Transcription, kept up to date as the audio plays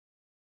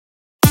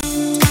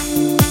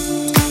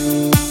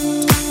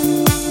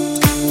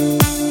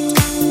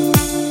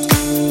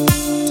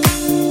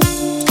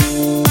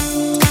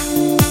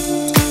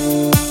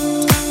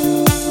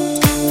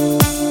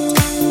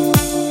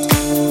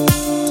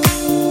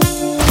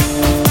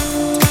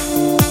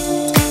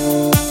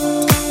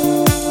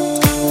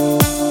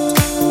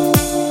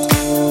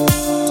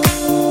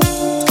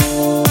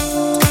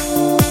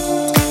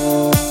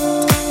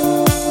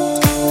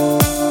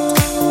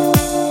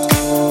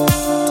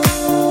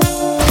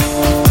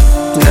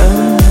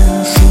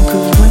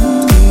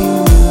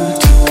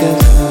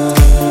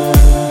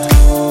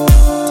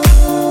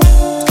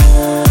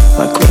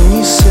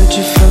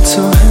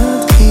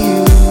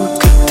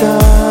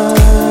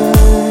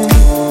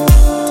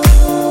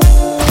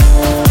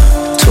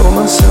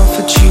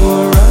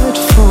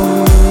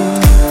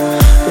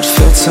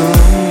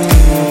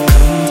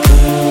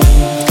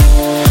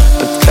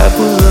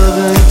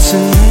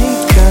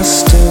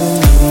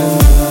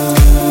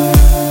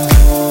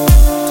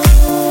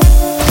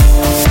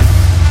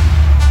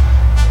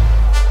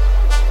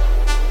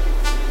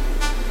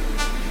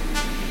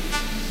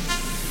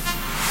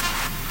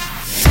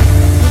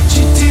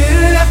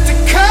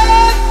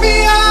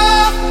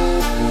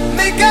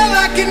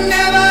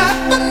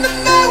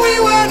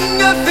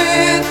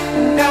nothing,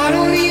 and I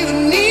don't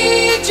even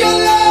need your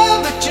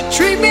love, but you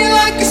treat me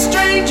like a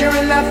stranger,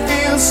 and that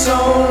feels so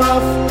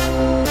rough.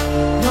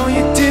 No,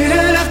 you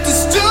didn't have to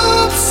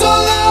stoop so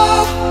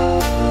low.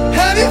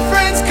 Have your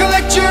friends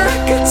collect your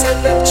records and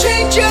then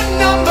change your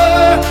number.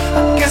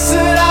 I guess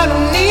that I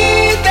don't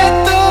need that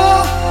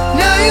though.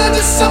 Now you're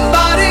just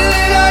somebody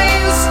that I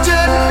used to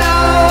know.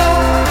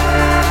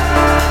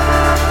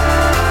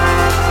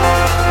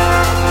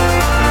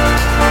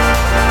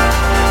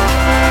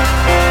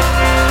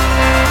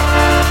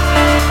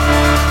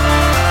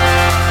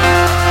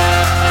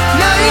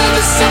 Now you're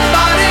just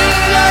somebody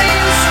that I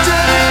used to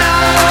know.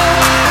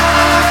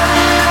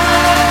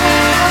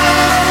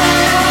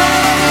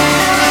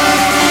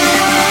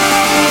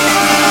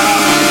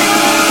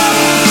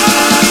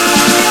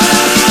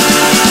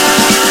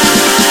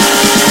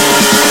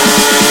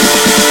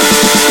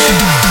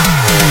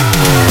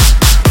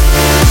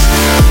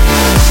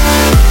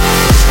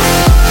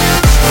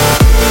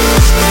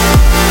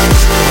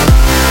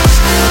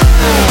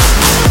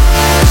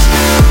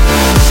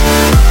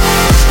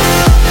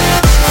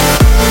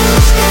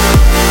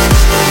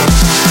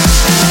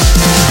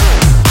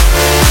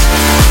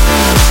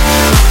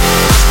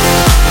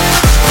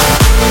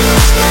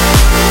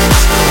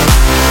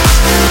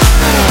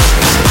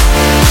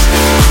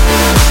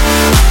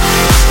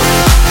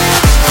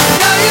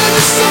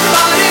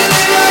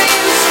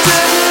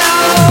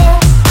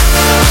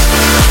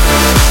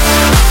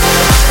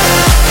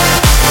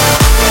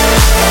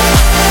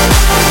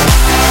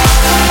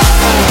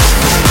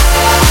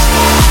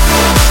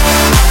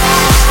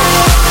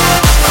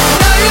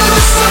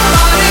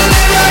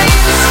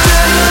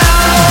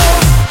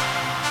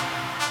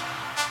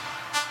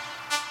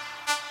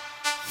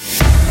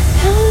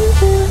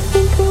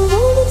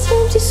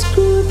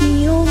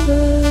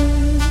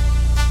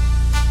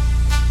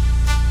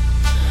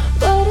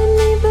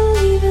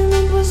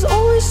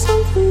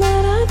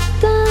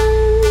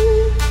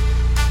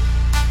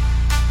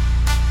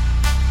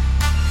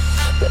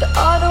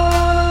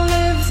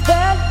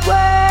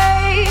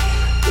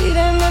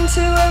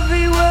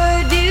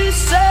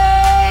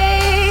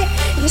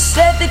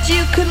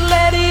 You could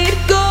let it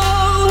go,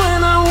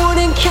 and I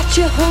wouldn't catch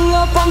you hung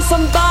up on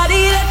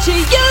somebody that you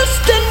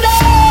used to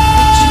know.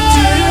 But you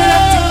didn't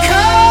have to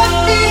cut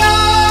me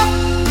off,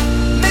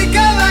 make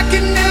out like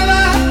it never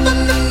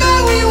happened, to know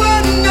we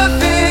were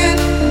nothing.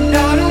 And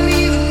I don't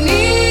even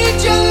need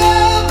your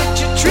love, but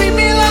you treat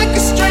me like a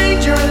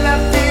stranger, and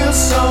that feels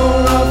so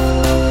rough.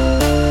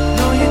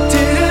 No, you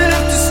didn't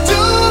have to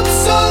stoop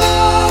so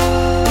low.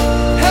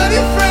 Have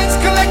your friends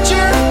collect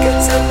your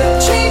records and then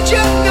change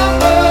your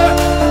number.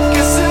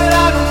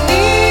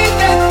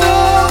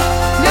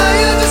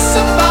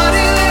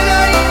 Somebody that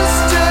I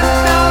used to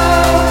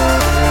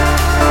know.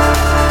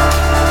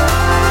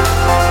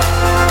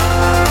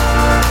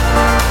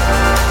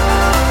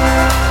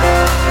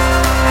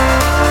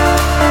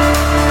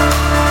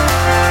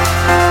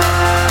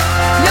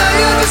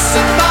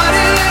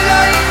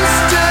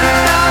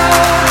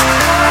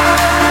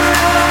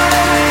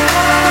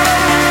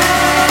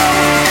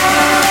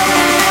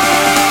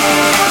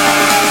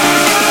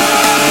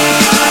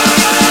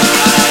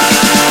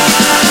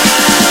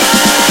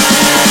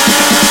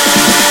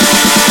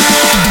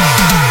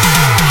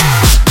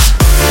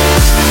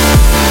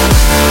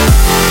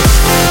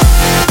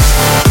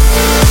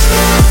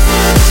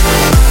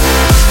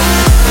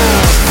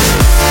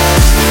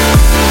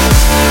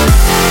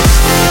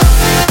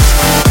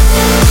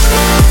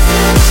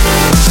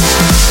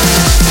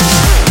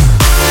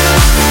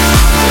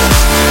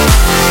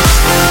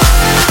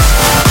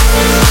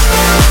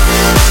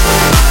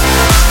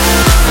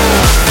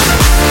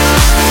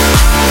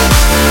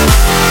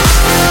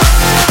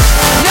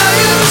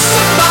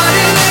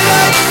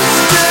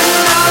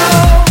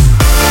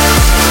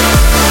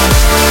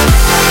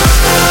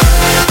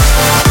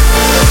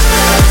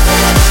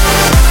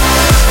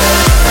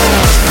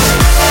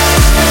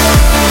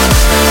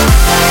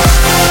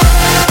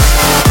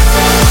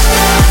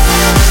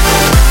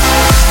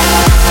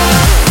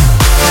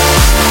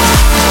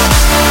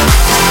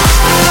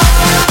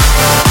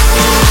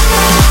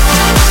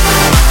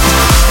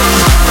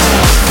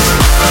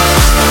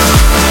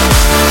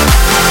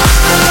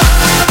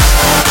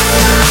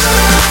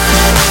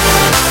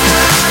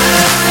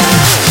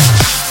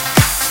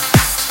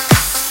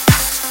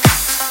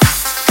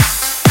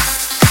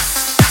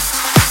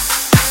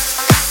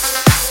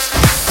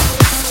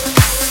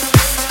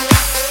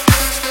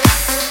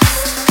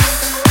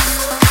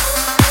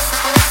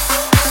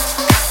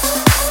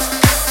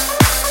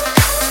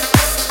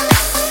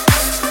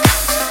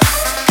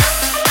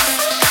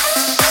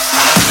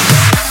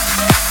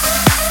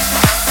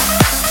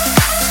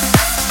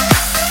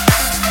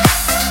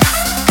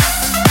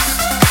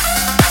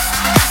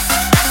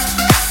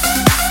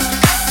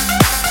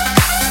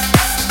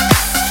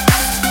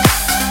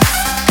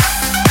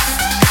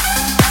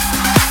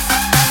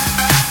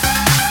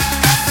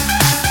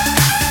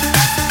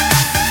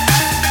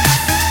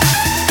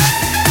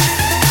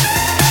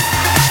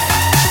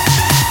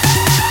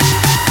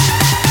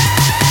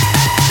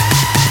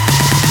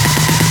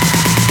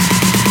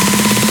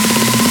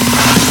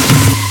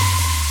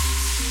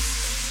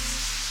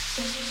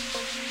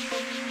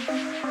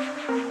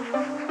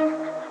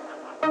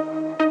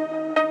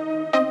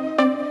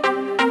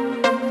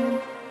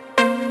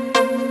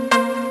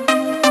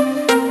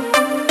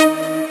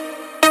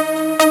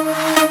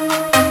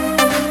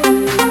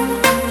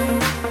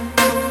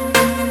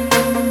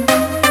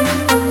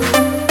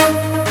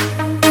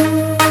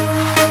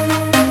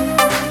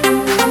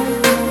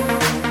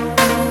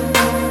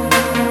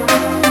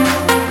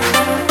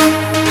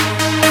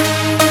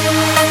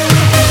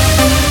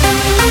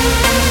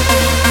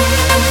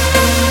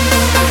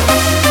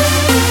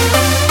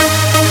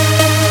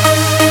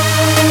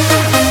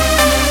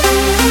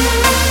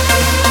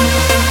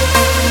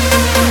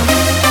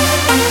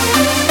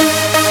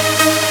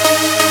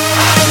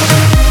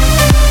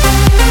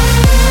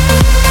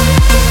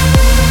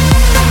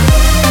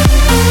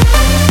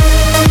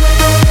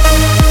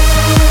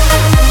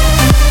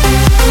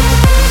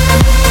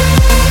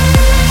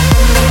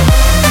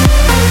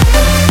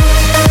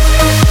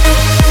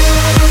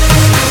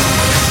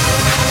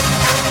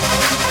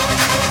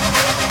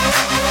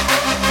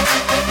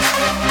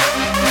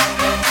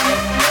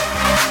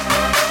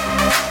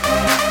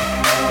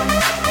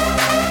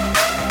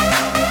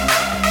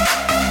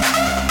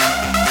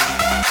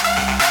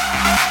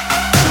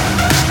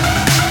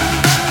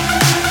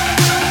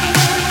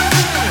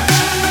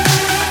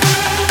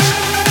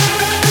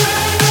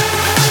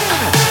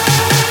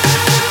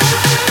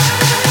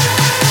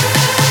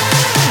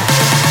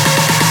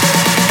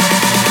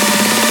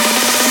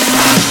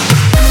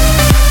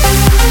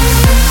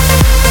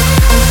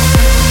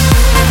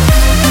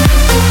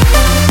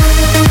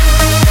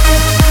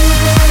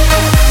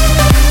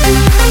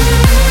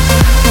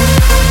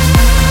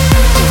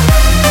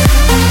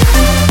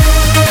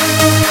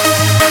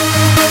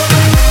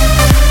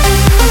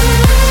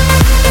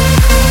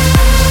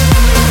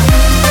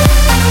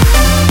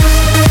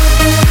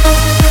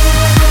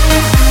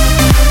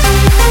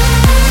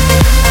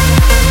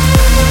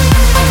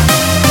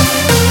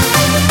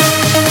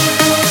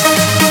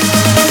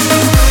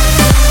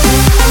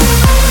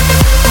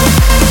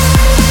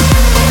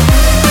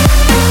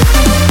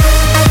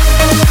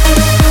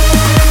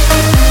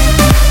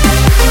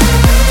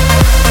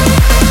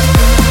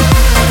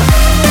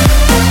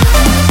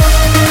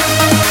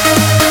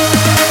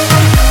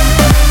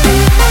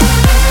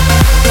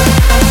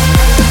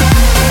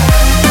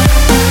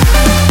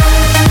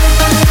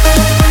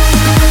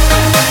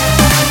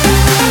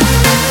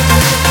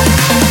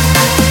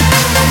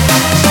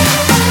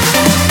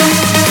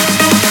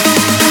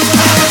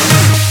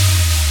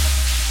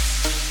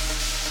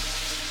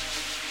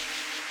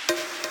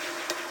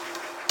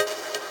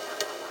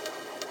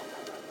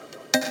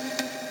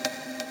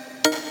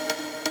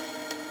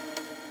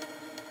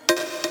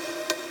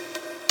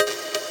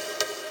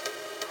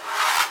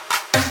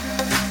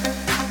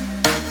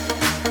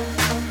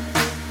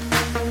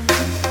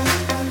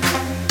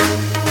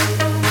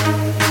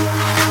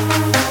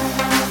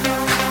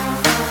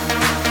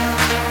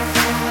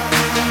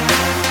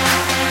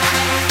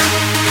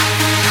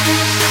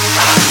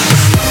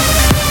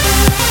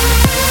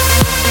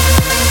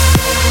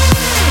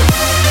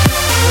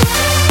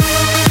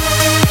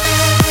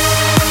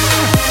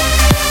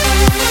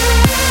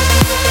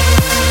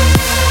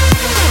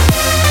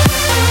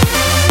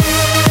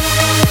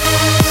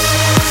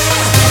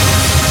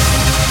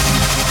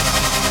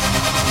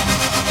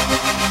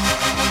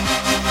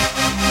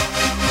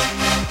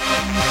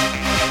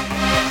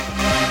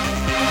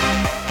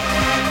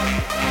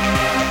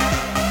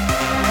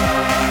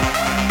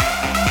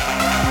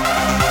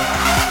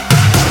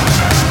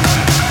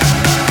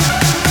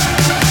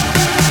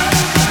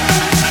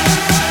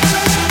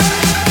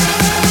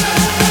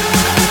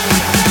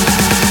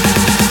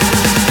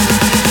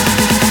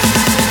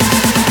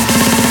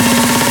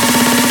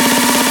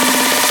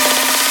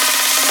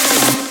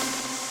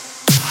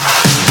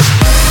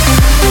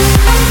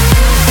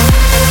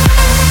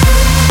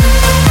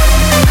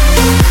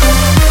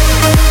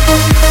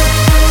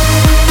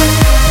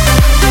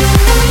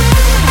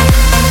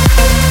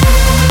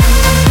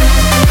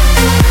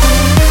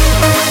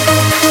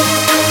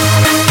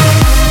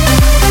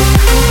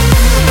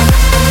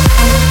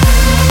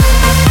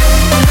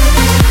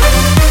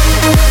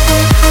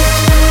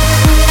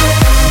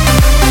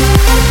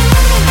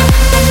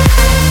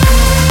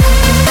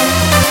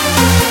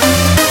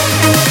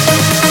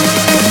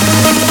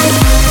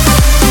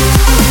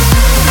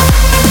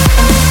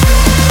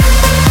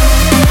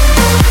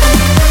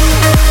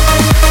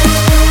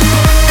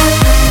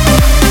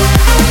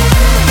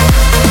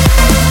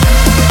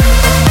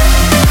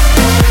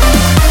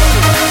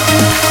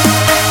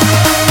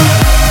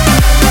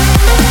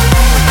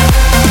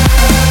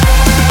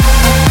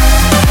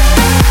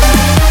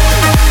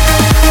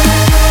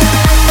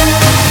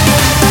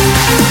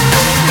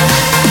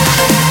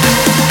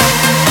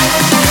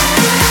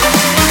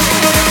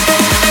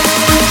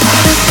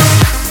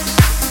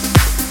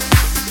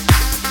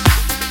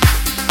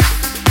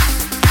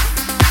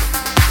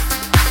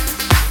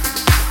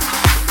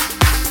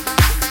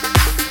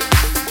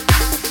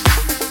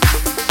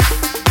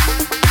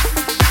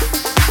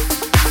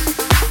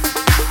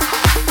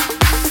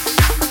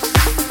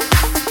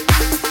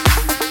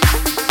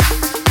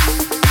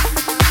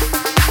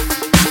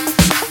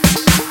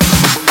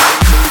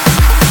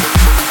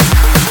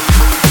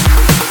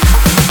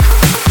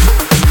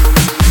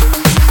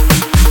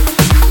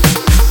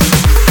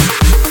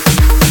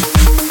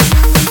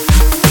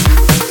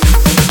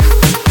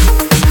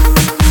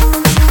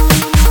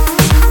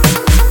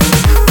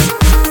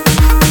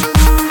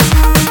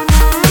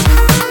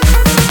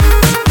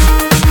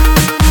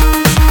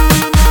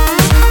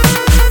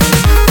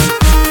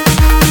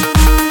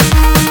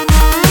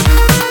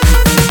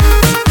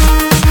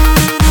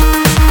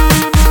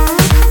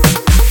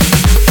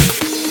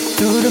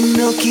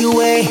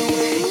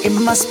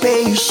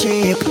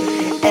 spaceship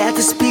at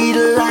the speed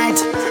of light.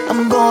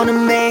 I'm gonna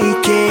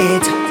make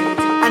it.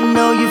 I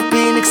know you've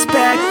been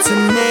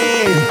expecting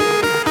me.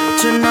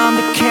 Turn on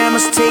the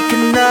cameras, take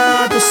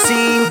another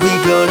scene. We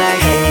go like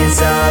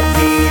hands up,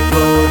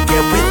 people,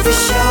 get with the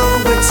show.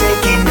 We're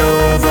taking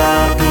over,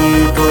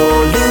 people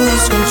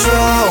lose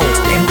control.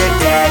 In the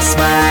decks,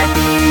 my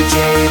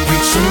DJ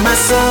preaching my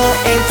soul.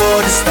 Aim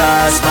for the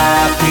stars,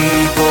 my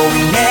people,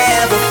 we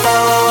never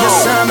fall.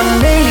 Yes, I'm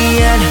an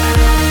alien.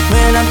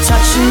 When I'm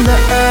touching the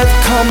earth,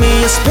 call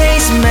me a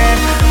spaceman.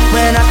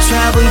 When I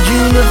travel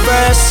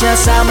universe,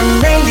 yes, I'm an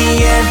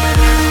alien.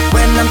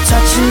 When I'm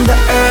touching the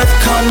earth,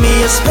 call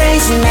me a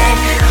spaceman.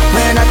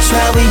 When I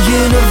travel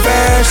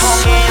universe,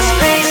 call me a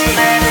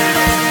spaceman.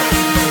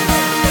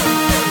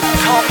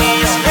 Call me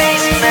a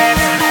spaceman.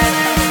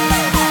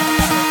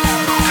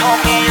 Call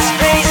me a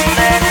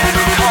spaceman.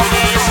 Call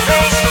me a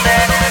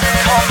spaceman.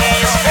 Call me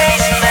a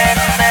spaceman.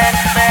 Man,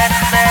 man,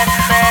 man,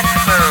 man, man.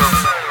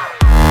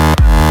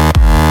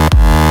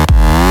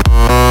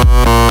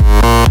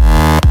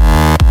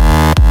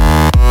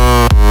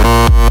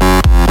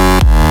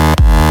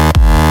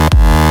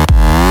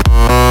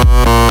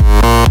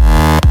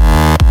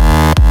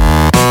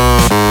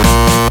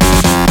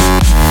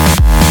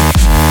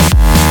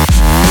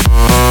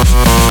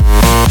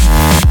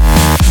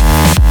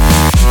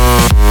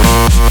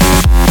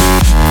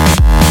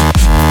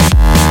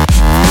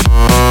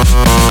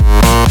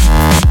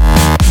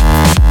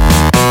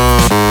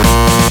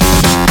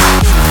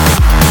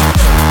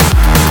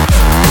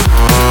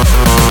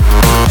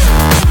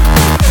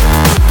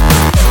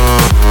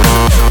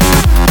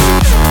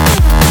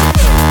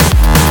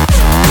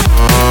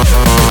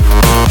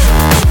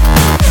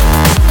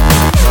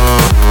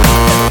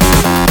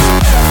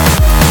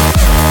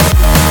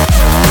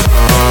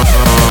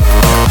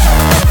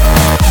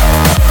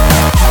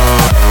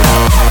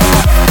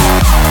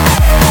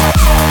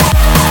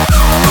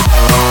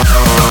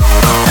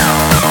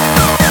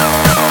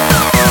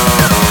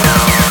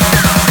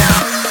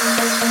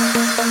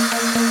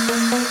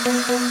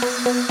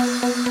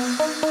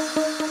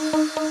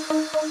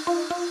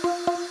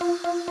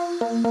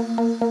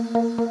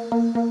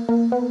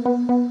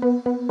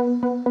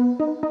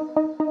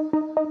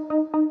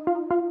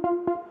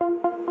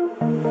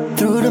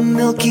 Through the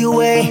Milky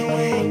Way,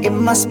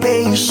 in my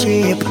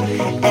spaceship,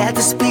 at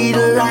the speed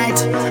of light,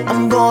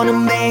 I'm gonna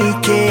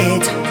make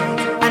it.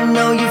 I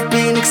know you've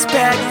been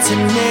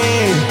expecting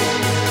me.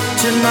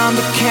 Turn on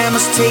the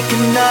cameras, take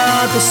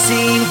another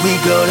scene. We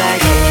go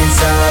like hands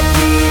up,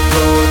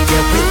 people,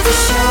 get with the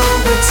show.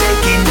 We're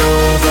taking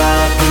over,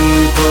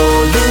 people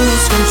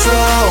lose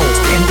control.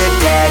 In the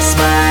decks,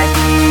 my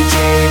DJ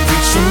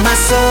preaching my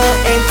soul.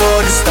 Aim for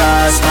the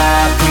stars,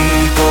 my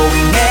people,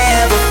 we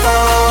never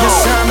fall.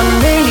 Yes, I'm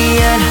an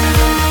alien.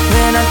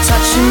 When I'm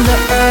touching the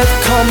earth,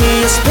 call me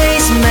a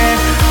spaceman.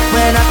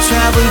 When I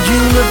travel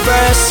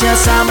universe,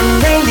 yes, I'm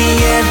an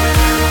alien.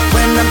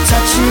 When I'm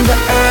touching the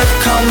earth,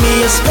 call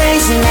me a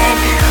spaceman.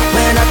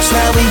 When I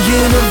travel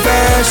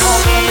universe,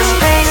 call me a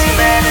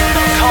spaceman.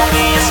 Call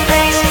me a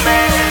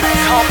spaceman.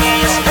 Call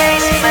me a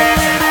spaceman.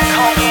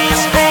 Call me a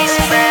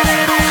spaceman.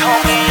 Call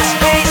me a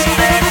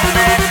spaceman.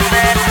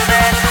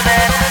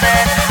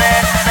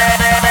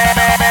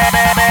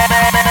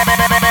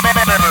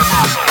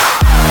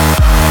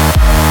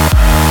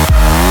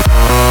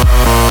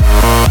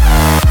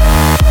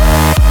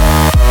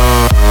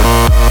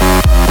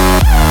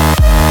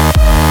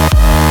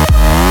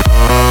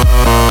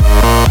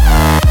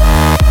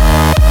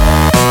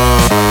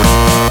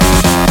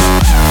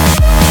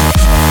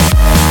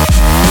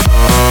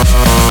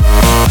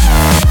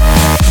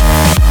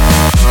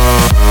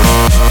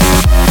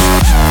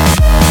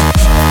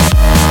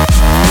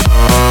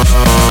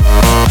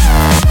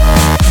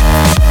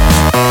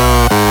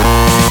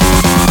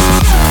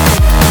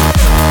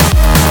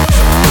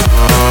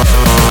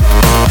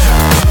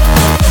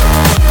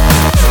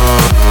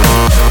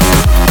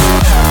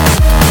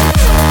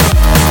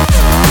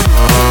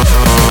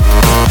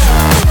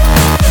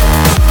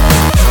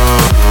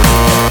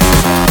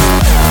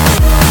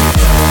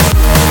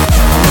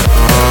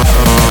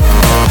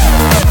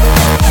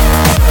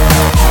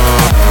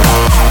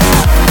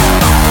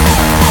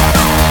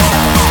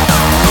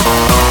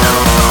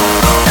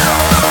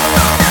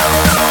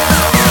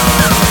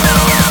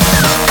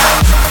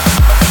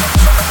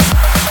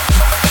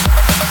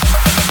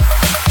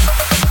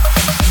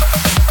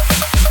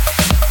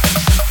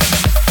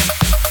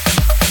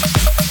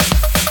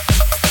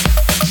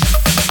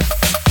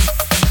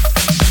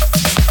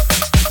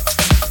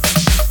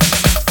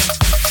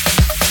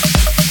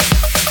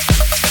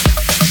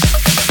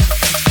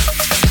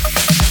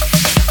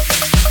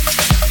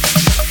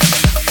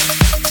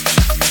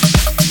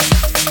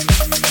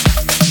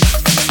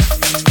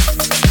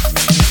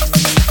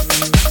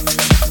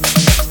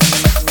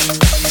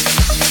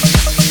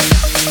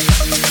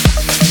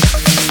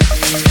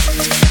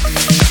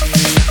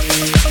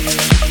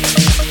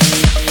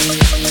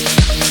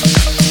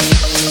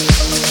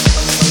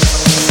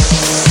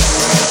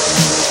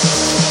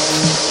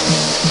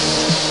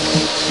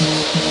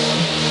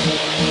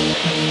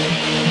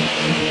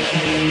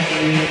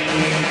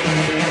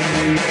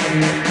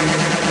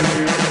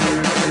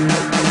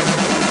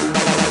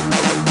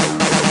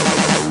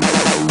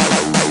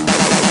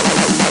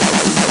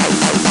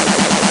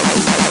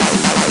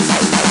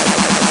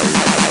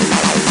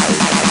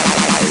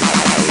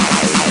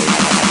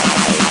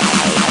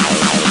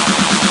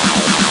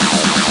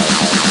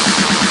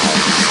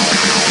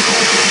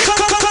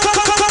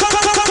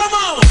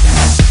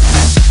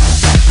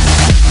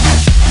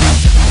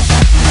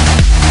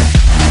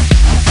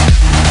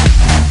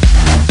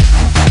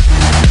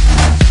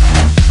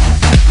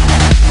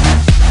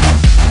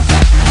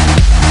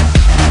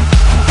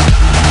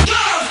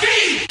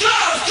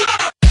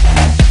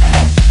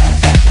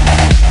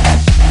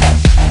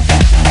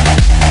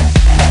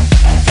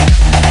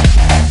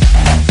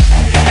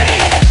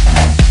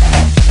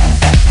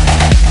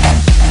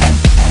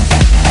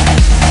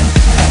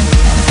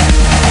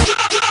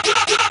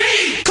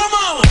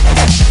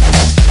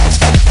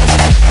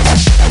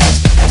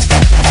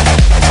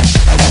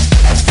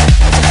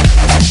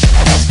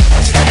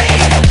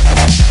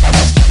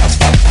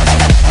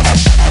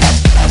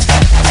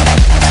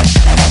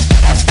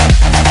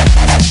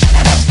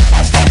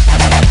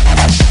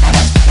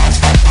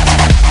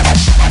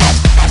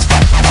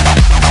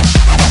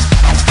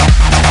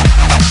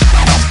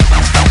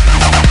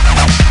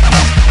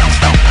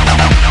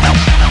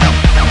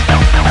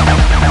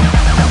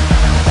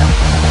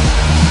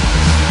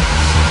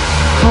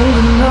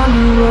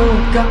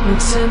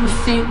 10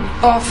 feet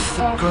off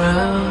the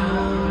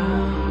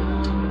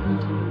ground.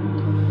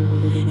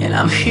 And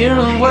I'm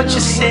hearing what you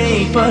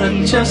say, but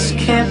I just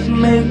can't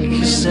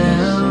make a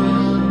sound.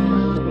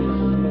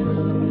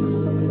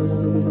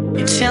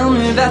 You tell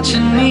me that you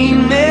need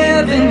me,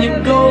 then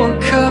you go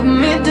and cut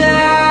me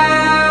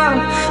down.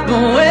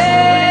 But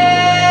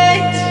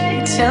wait,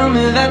 you tell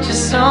me that you're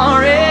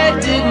sorry,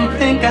 didn't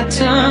think I'd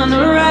turn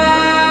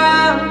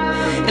around.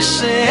 You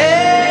say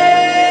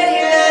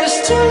that it's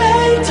too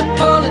late to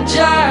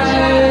apologize.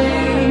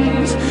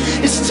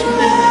 It's too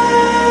late.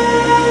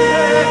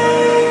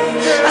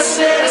 I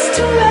said it's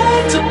too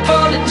late to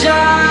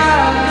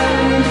apologize.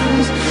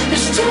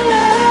 It's too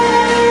late.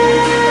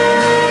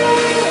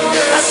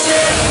 I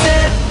said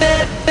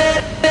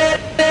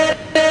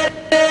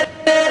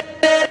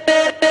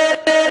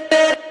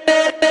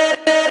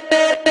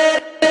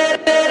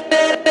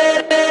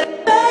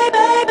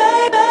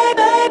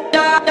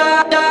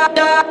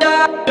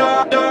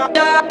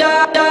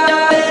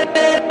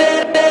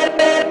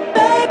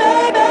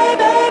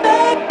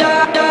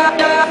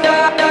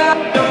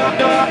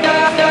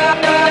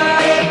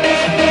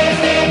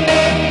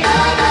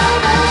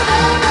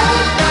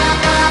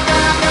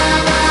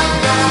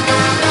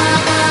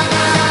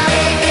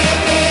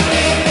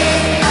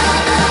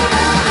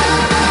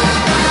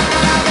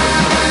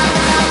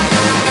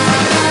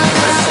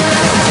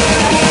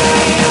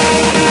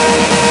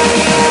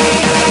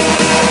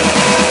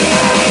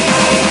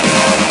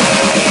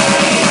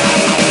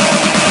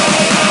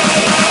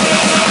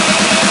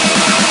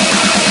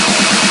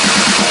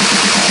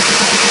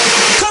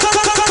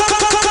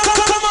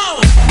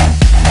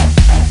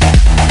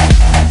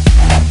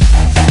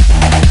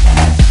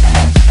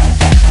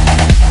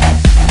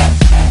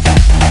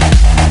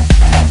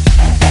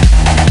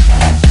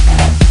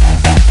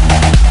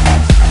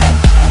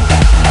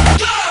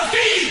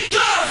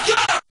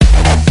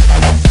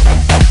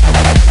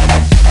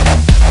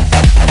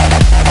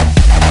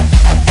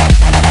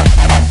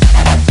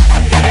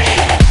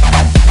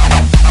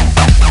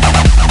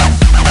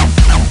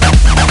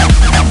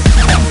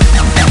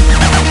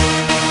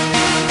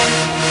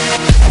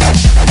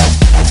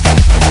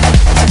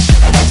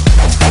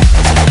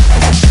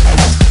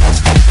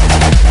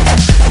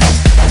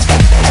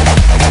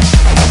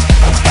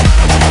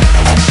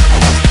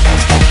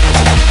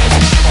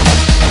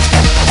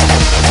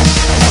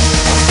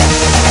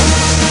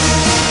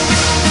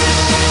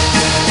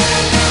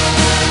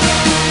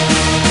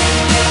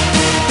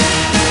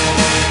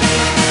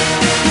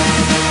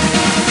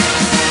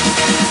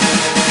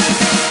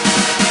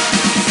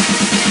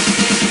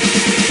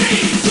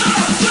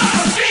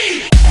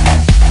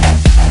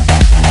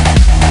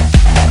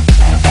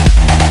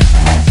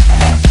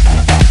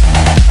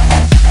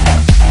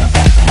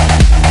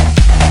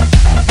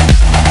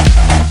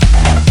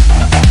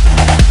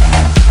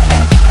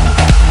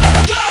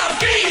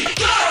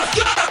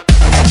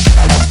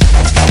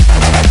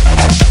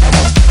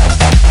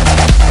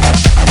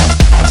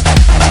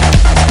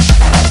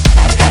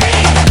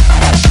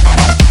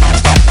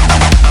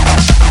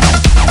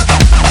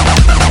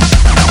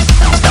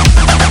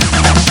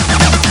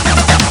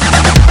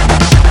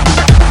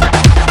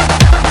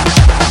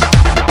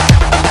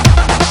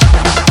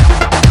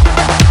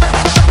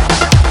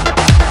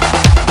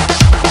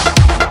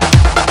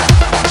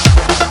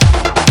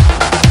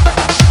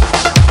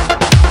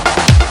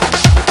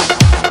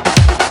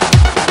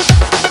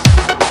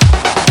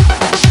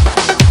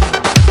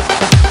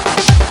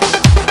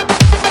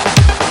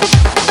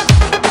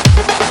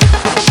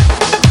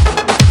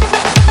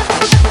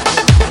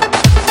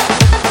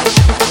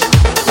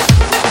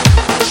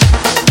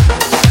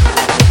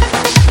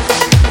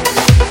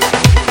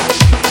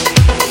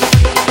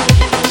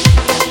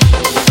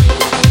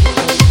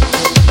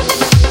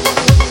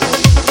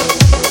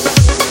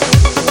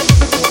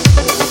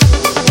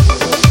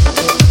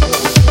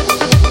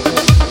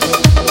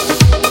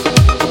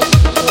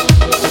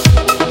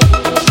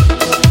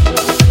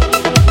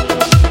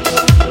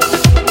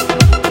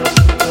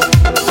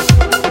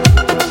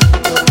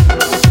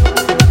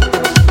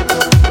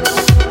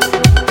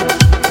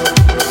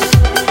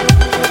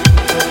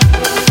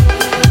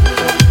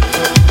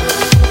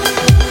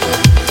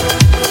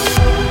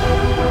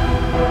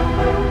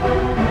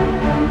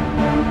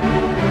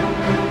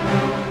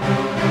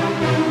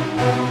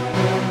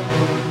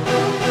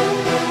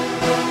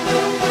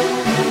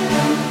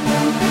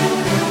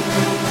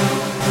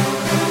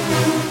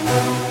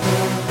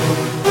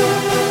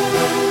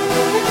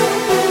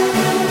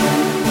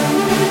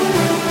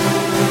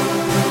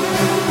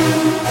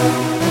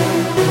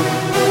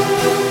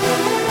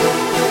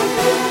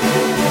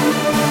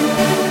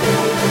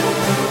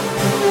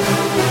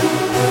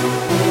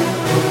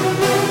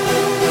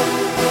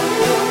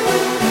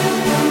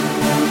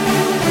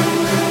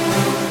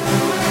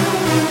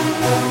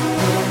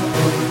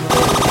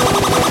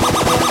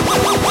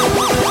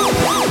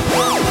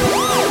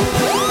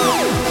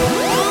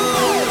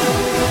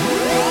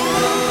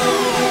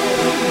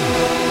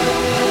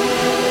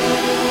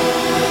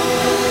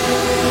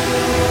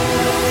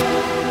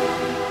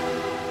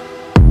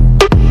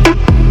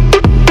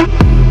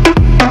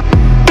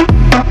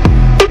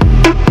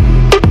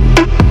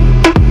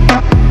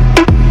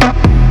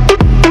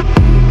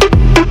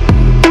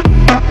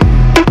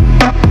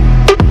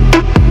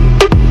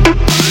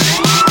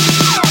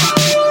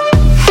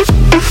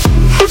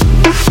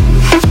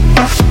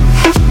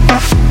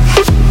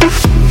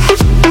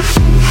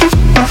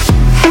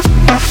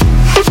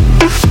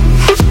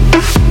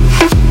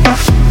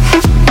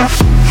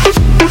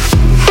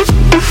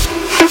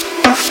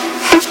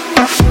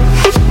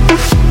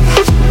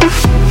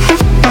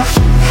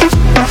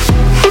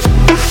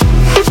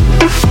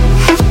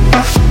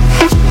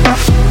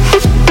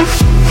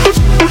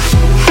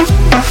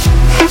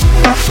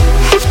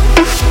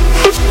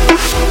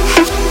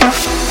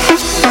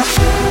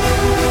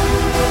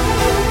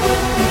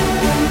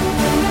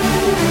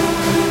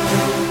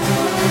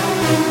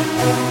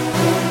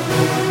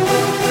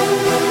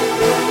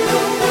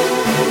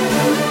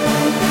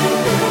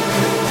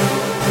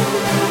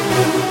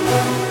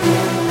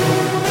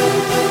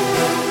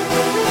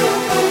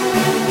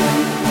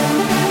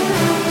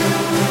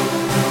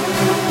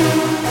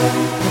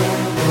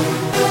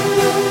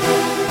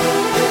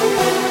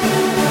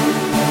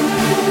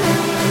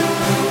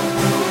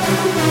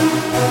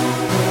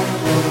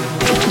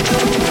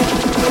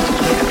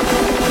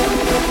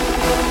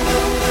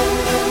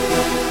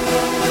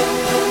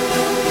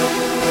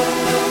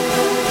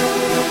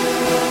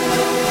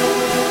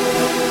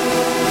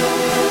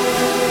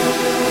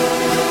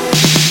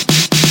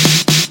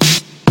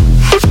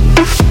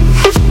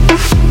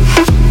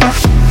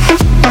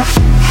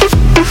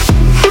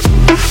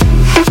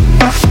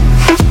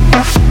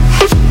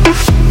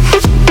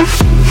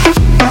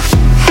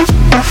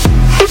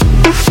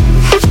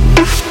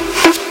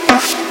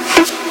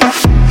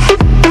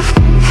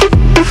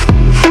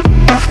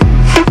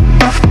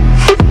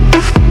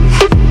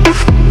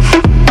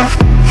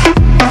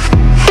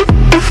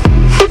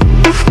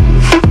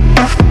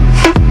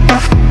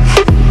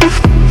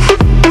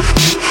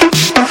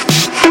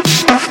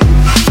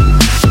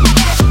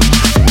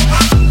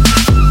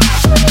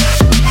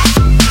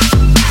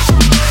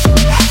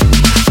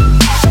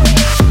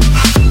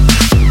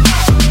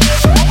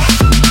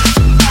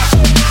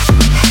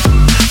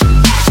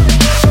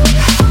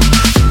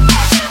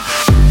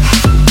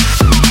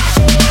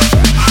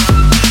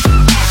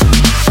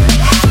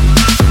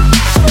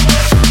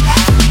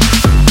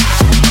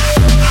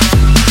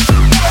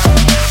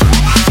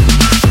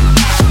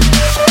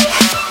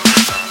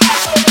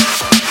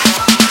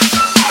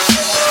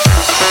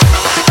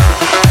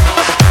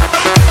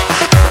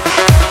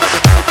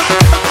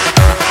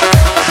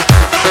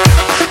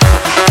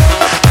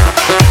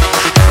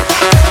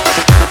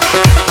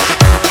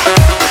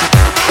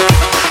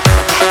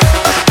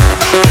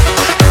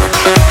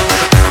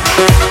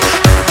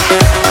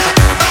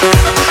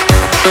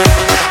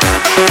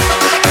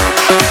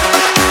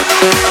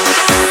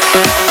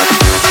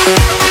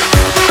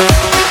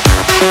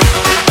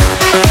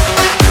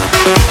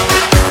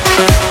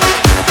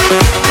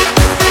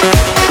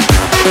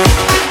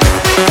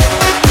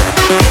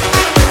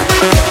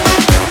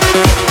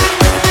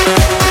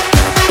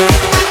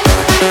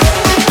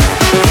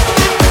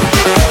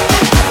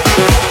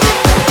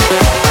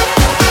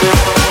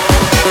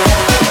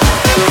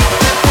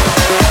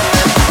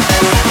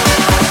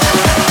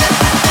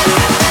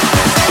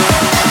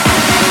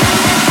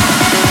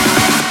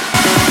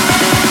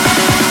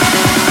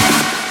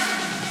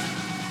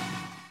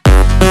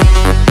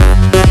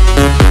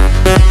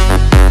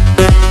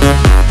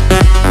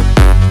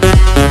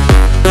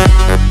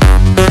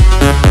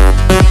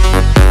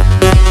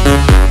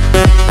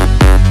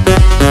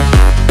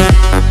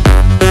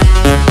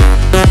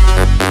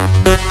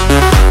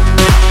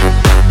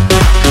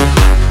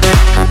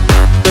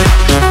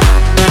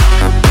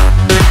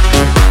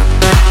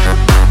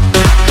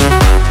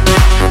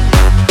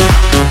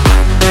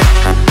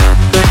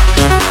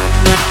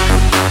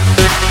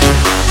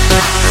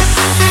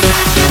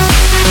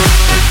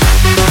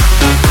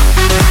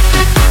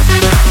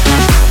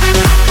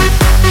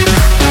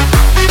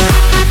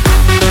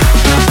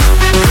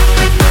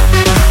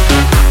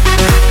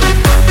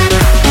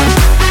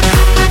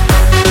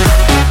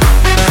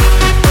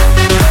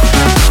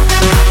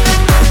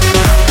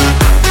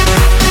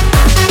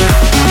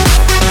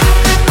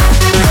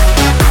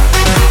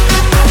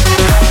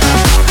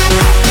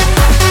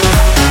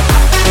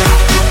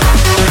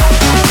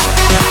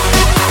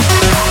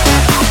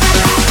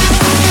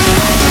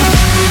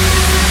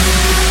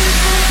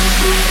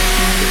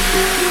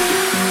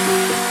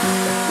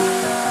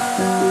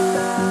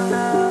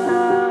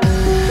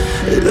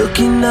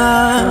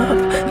up,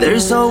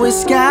 there's always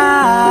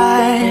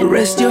sky.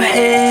 Rest your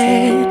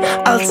head,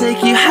 I'll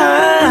take you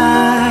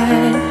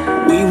high.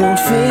 We won't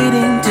fade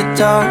into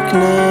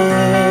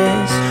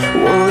darkness,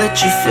 won't let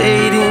you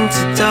fade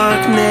into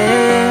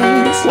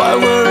darkness. Why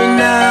worry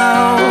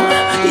now?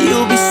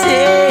 You'll